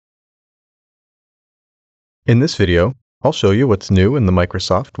In this video, I'll show you what's new in the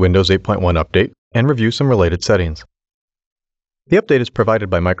Microsoft Windows 8.1 update and review some related settings. The update is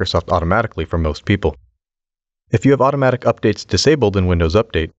provided by Microsoft automatically for most people. If you have automatic updates disabled in Windows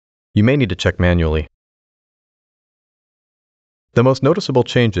Update, you may need to check manually. The most noticeable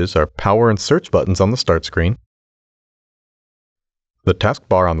changes are Power and Search buttons on the Start screen, the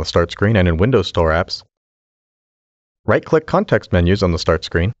taskbar on the Start screen and in Windows Store apps, right-click context menus on the Start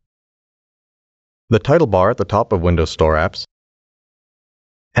screen, the title bar at the top of Windows Store apps,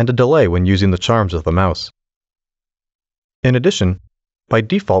 and a delay when using the charms of the mouse. In addition, by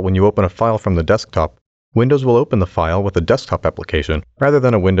default when you open a file from the desktop, Windows will open the file with a desktop application rather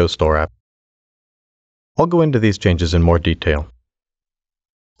than a Windows Store app. I'll go into these changes in more detail.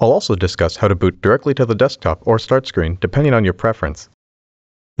 I'll also discuss how to boot directly to the desktop or Start screen depending on your preference.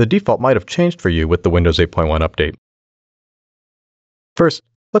 The default might have changed for you with the Windows 8.1 update. First,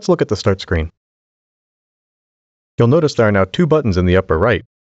 let's look at the Start screen. You'll notice there are now two buttons in the upper right,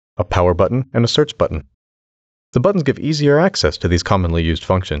 a Power button and a Search button. The buttons give easier access to these commonly used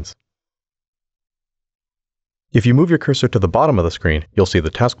functions. If you move your cursor to the bottom of the screen, you'll see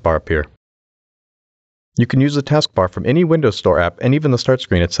the taskbar appear. You can use the taskbar from any Windows Store app and even the Start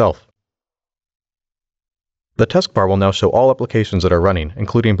screen itself. The taskbar will now show all applications that are running,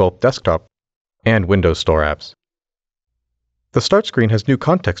 including both desktop and Windows Store apps. The Start screen has new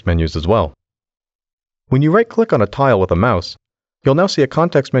context menus as well. When you right-click on a tile with a mouse, you'll now see a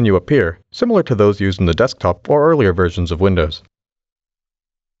context menu appear, similar to those used in the desktop or earlier versions of Windows.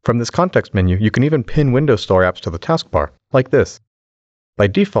 From this context menu, you can even pin Windows Store apps to the taskbar, like this. By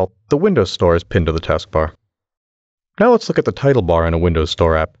default, the Windows Store is pinned to the taskbar. Now let's look at the title bar in a Windows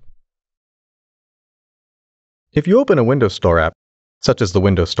Store app. If you open a Windows Store app, such as the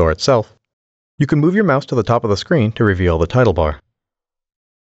Windows Store itself, you can move your mouse to the top of the screen to reveal the title bar.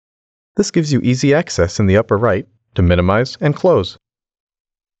 This gives you easy access in the upper right to minimize and close.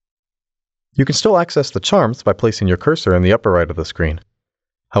 You can still access the charms by placing your cursor in the upper right of the screen.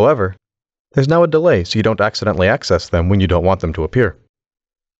 However, there's now a delay so you don't accidentally access them when you don't want them to appear.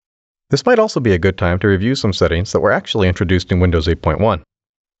 This might also be a good time to review some settings that were actually introduced in Windows 8.1.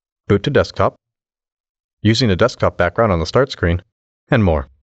 Boot to desktop, using a desktop background on the Start screen, and more.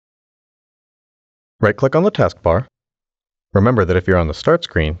 Right-click on the taskbar. Remember that if you're on the Start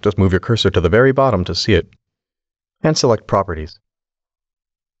screen, just move your cursor to the very bottom to see it, and select Properties.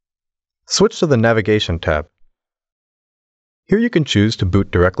 Switch to the Navigation tab. Here you can choose to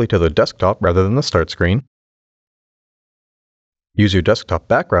boot directly to the desktop rather than the Start screen, use your desktop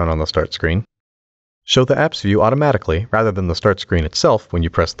background on the Start screen, show the apps view automatically rather than the Start screen itself when you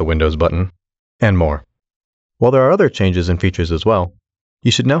press the Windows button, and more. While there are other changes and features as well, you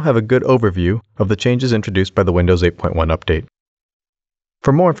should now have a good overview of the changes introduced by the Windows 8.1 update.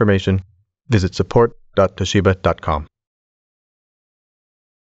 For more information, visit support.toshiba.com.